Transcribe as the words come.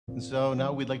And so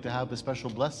now we'd like to have a special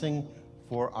blessing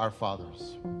for our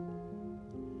fathers.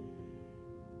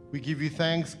 We give you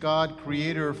thanks, God,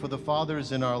 Creator, for the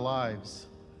fathers in our lives.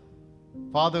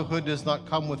 Fatherhood does not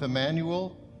come with a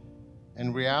manual,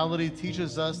 and reality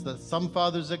teaches us that some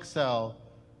fathers excel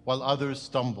while others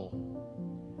stumble.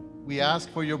 We ask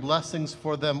for your blessings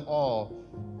for them all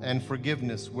and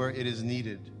forgiveness where it is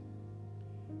needed.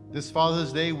 This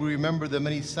Father's Day, we remember the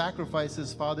many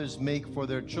sacrifices fathers make for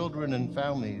their children and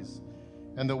families,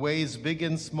 and the ways, big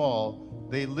and small,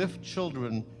 they lift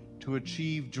children to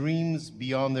achieve dreams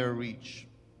beyond their reach.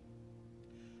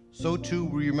 So too,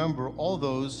 we remember all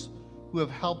those who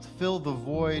have helped fill the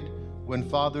void when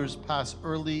fathers pass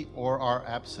early or are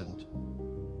absent.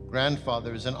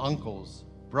 Grandfathers and uncles,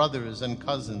 brothers and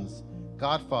cousins,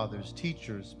 godfathers,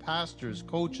 teachers, pastors,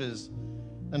 coaches,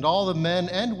 and all the men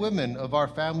and women of our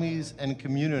families and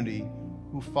community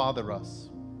who father us.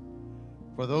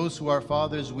 For those who are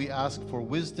fathers, we ask for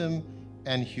wisdom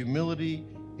and humility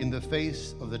in the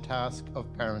face of the task of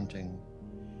parenting.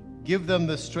 Give them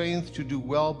the strength to do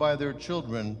well by their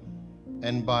children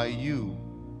and by you.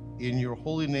 In your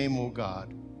holy name, O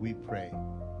God, we pray.